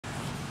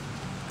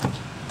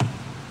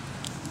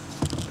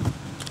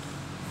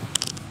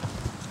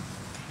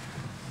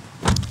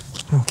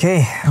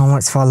Okay,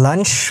 onwards for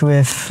lunch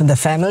with the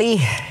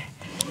family.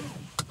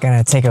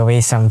 Gonna take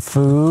away some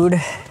food.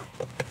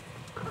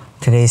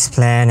 Today's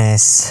plan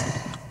is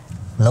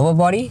lower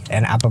body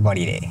and upper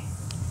body day.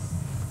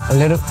 A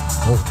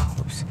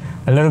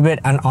little bit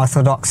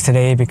unorthodox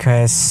today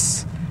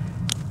because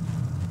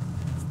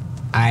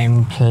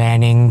I'm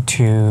planning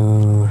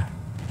to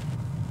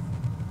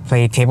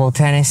play table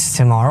tennis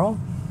tomorrow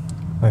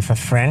with a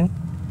friend.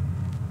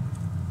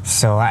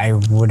 So I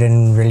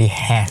wouldn't really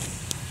have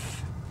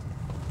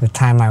the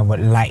time I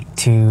would like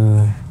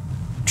to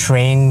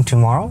train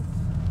tomorrow.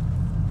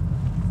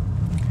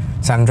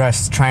 So I'm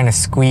just trying to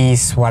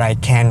squeeze what I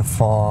can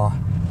for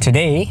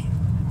today.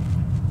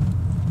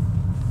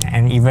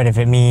 And even if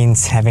it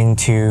means having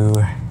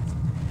to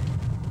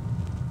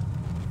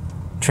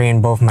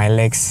train both my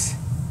legs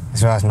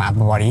as well as my upper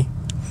body,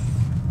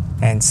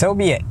 and so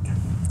be it.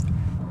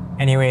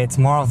 Anyway, it's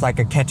more of like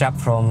a catch up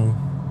from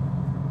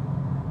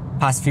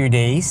past few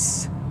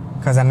days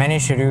because I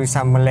managed to do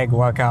some leg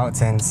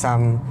workouts and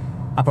some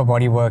upper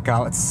body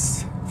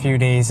workouts a few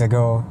days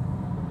ago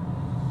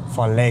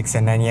for legs,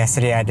 and then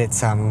yesterday I did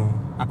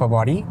some upper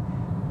body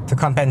to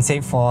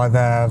compensate for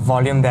the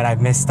volume that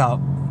I've missed out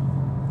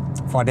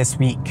for this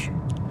week.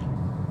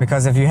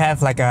 Because if you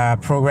have like a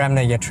program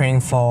that you're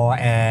training for,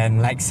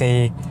 and like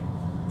say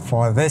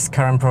for this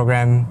current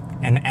program,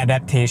 an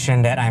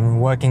adaptation that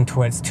I'm working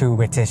towards too,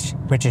 which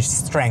is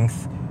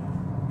strength,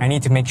 I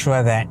need to make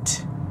sure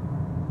that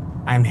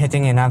I'm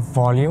hitting enough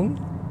volume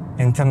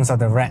in terms of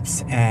the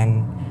reps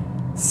and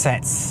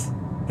sets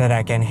that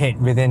I can hit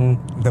within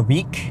the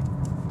week,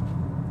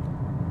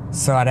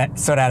 so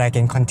that I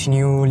can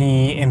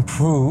continually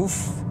improve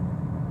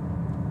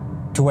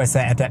towards the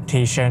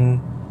adaptation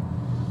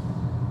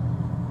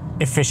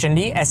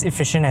as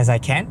efficient as I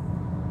can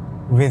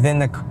within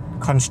the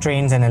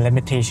constraints and the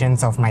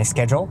limitations of my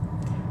schedule.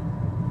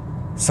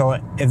 So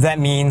if that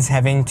means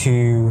having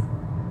to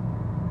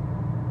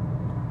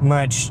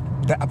merge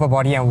the upper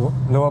body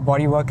and lower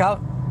body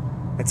workout,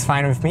 it's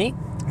fine with me,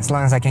 as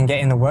long as I can get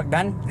in the work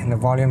done and the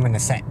volume and the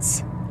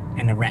sets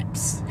and the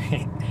reps.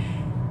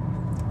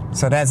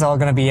 So that's all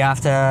gonna be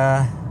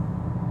after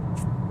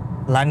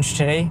lunch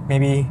today,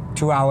 maybe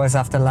 2 hours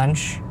after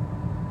lunch.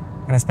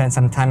 I'm gonna spend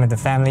some time with the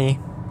family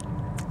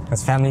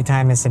because family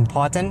time is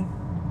important.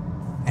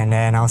 And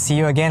then I'll see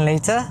you again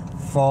later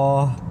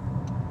for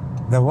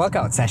the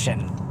workout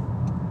session.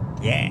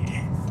 Yeah.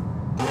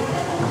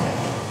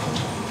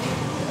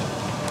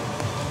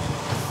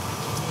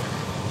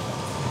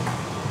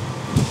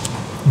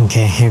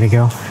 Okay, here we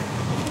go.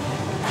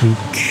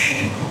 Week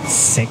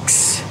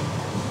 6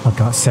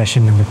 workout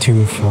session number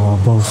 2 for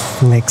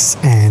both legs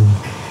and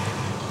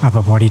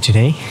upper body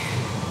today.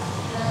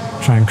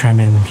 Try and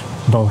cram in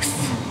both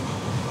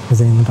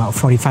within about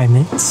 45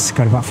 minutes.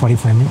 Got about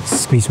 45 minutes,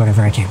 squeeze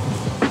whatever I can.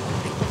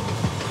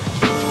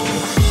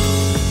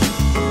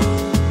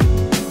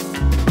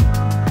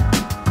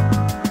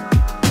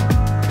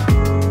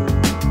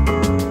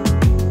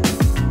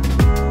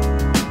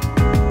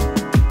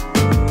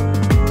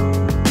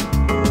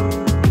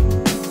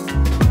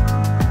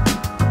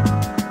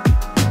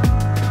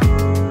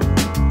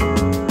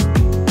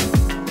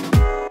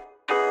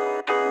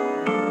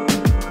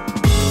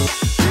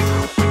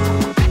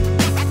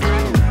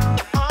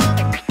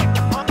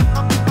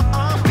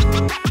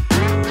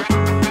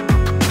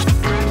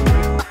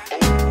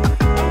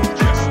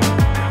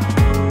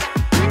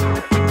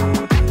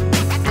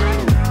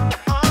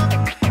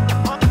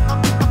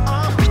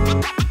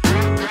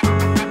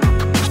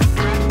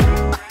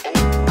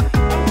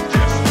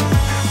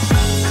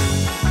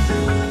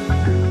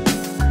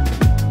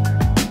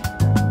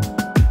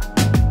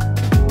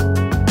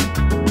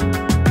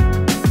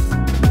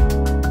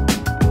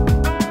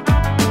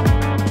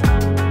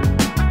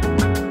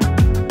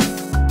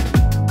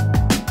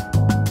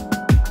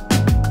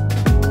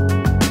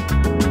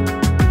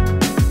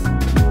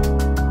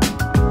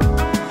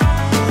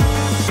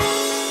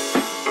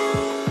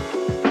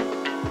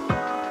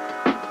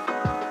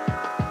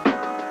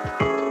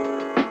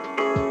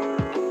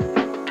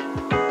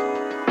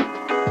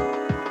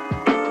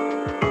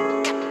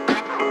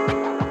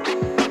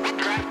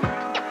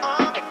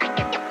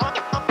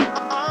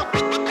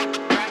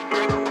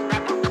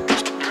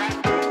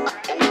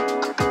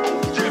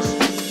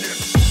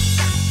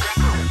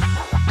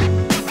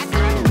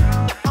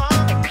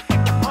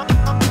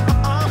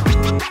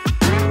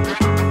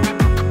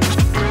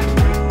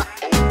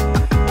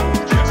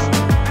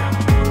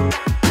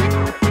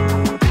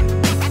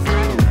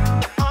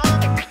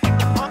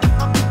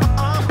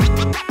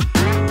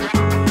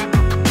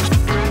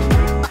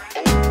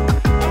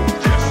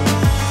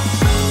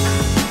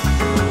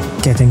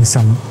 Getting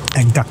some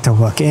adductor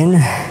work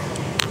in,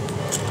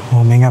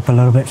 warming up a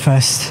little bit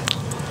first.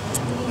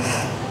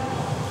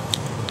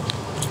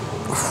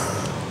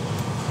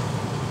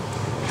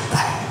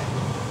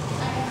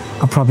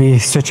 I'll probably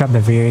switch up the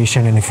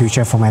variation in the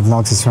future for my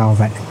vlogs as well,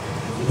 but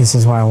this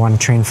is what I want to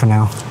train for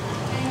now.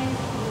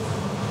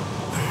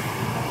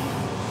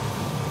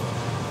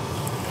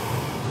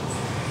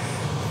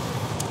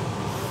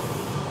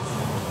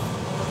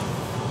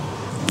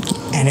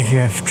 And if you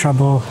have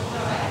trouble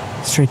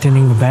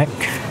straightening the back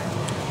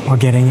or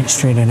getting it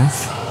straight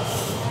enough,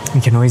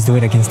 you can always do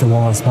it against the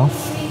wall as well.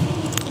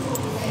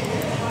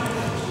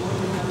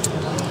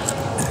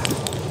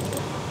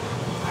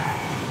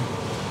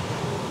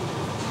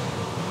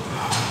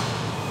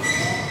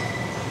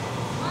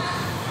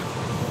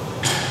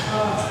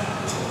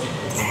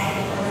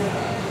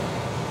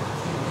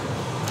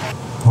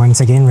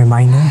 Once again,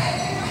 reminder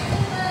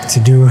to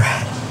do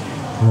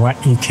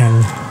what you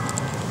can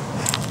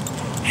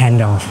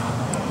handle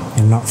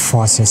and not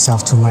force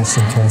yourself too much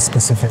into a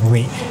specific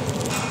weight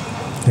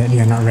that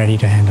you're not ready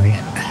to handle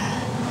yet.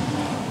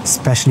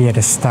 Especially at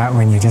the start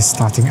when you're just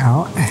starting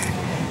out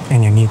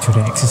and you're new to the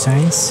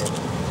exercise.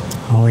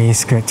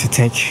 Always good to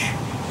take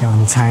your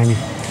own time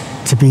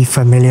to be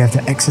familiar with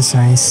the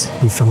exercise,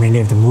 be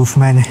familiar with the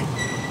movement,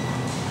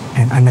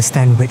 and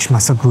understand which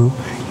muscle group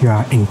you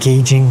are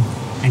engaging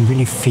and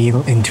really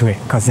feel into it,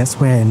 because that's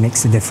where it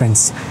makes a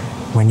difference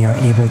when you're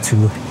able to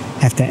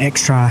have the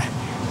extra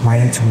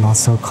mind to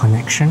muscle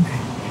connection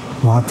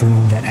while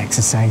doing that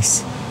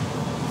exercise.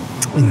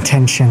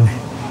 Intention,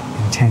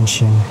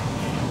 intention,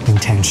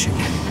 intention.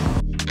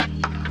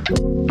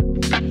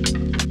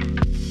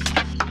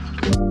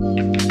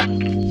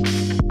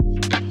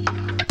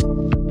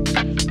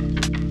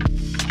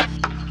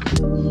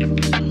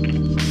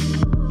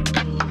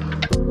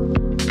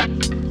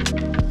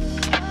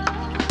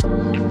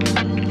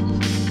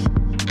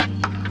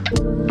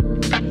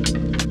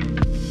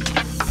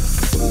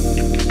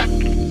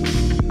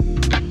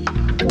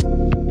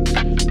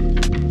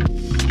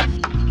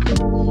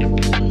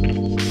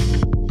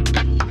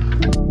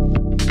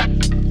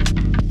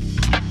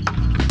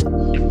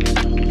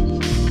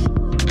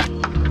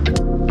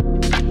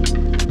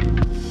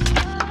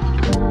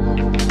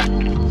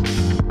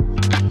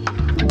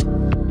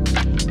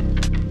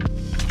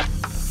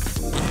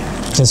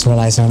 Just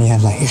realized I only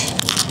have like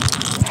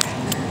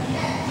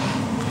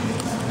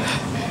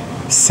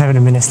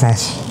 7 minutes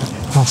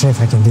left. Not sure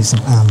if I can do some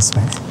arms,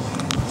 but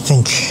I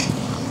think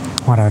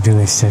what I'll do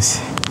is just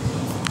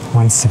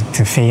one step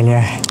to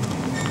failure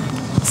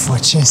for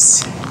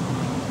chest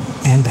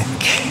and back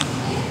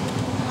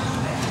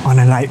on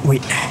a light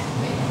weight.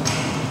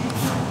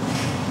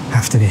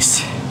 After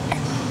this,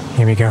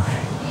 here we go.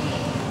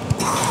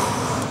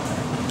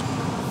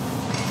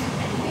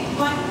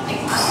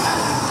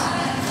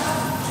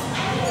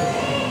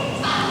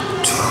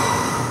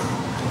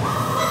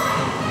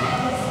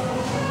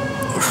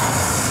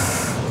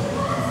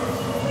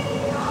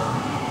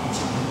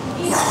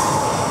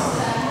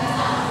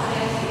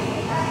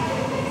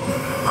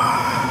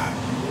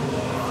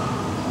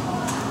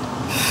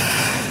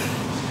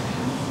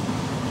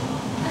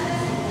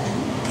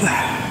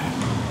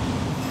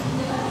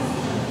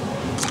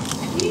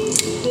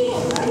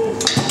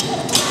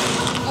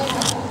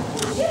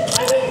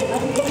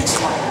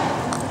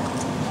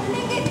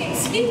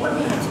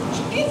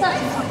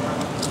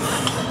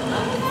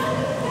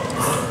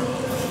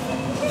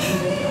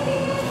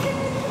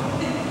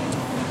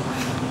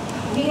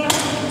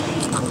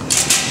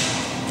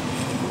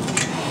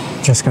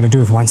 Just gotta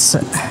do it one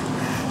set.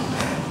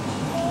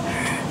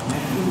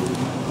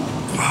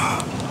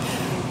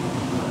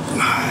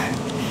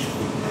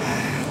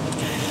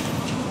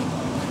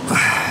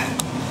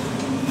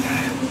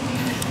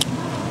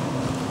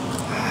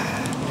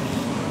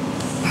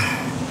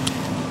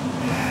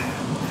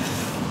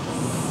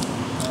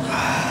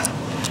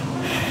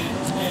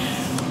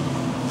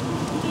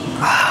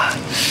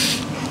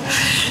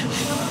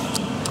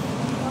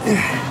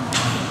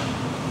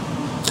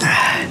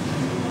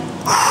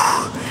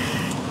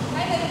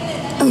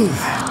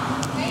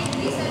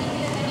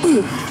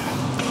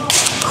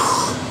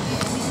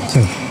 So,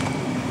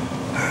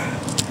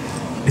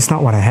 it's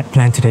not what I had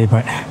planned today,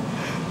 but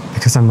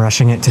because I'm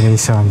rushing it today,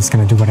 so I'm just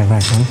gonna do whatever I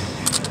can.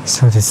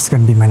 So this is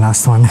gonna be my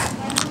last one.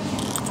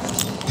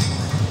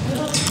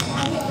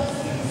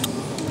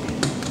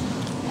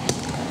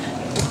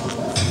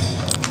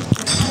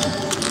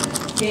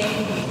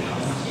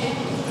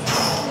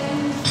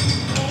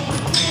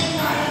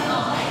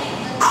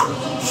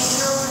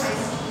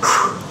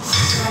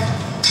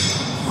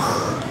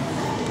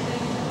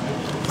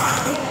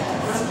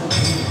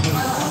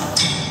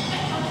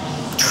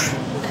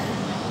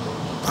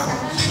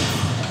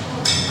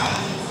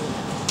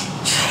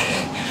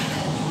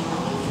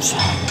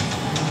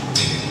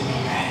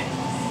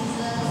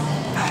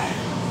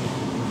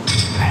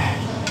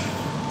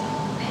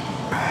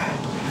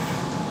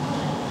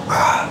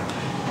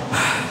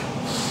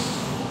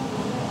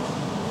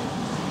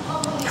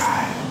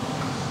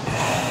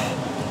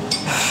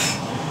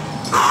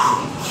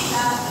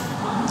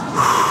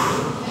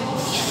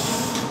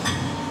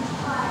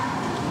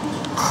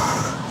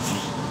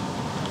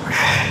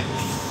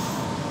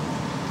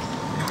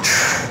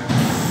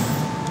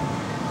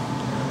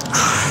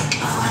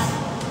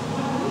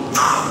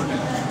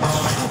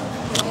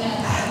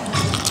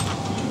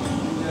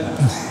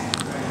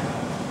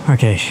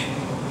 Okay,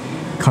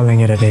 calling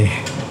it a day.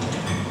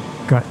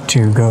 Got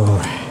to go.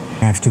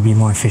 I have to be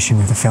more efficient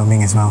with the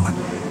filming as well.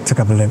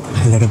 Took up a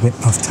little bit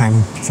of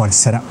time for the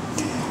setup.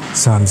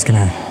 So I'm just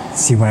gonna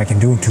see what I can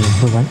do to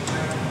improve it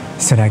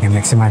so that I can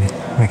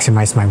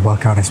maximize my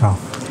workout as well.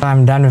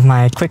 I'm done with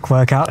my quick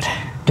workout.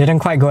 Didn't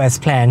quite go as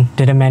planned,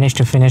 didn't manage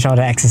to finish all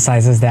the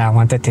exercises that I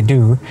wanted to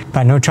do,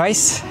 but no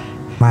choice.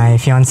 My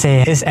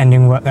fiance is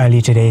ending work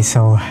early today,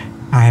 so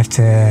I have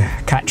to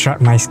cut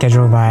short my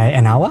schedule by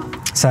an hour.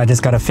 So I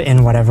just gotta fit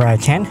in whatever I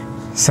can.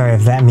 So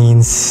if that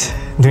means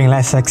doing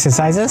less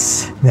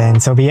exercises, then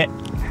so be it.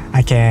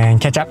 I can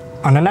catch up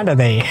on another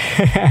day.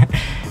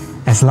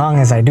 As long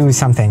as I do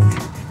something.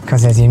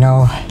 Because as you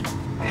know,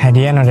 at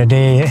the end of the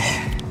day,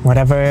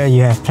 whatever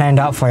you have planned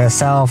out for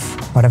yourself,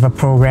 whatever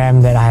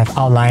program that I have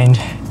outlined,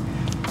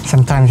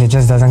 sometimes it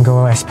just doesn't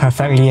go as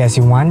perfectly as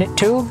you want it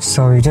to.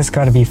 So you just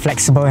gotta be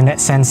flexible in that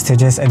sense to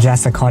just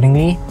adjust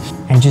accordingly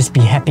and just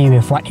be happy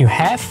with what you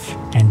have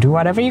and do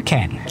whatever you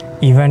can.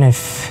 Even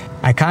if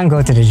I can't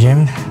go to the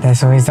gym,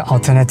 there's always the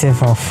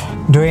alternative of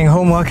doing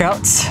home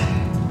workouts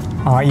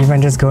or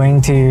even just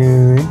going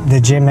to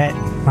the gym at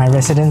my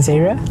residence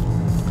area.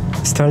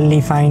 It's totally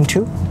fine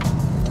too.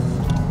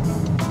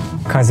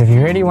 Because if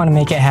you really want to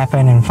make it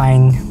happen and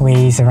find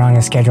ways around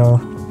your schedule,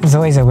 there's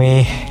always a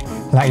way.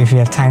 Like if you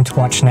have time to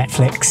watch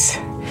Netflix,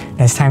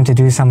 there's time to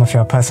do some of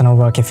your personal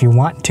work if you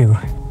want to.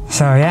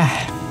 So yeah,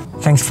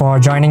 thanks for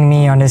joining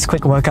me on this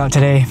quick workout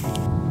today.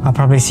 I'll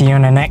probably see you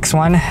in the next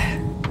one,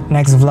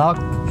 next vlog,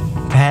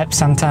 perhaps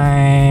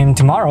sometime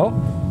tomorrow.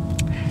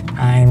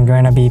 I'm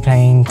going to be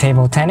playing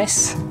table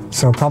tennis,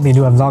 so probably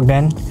do a vlog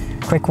then,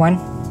 quick one,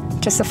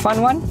 just a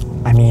fun one.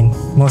 I mean,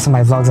 most of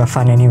my vlogs are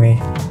fun anyway.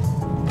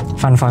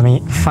 Fun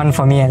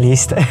for me at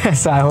least.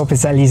 So I hope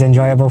it's at least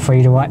enjoyable for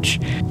you to watch.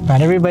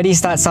 But everybody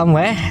starts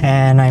somewhere,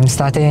 and I'm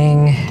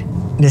starting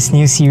this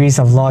new series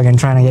of vlog and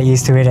trying to get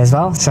used to it as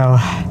well. So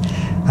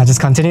I'll just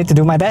continue to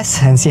do my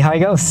best and see how it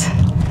goes.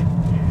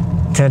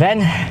 Till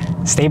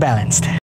then, stay balanced.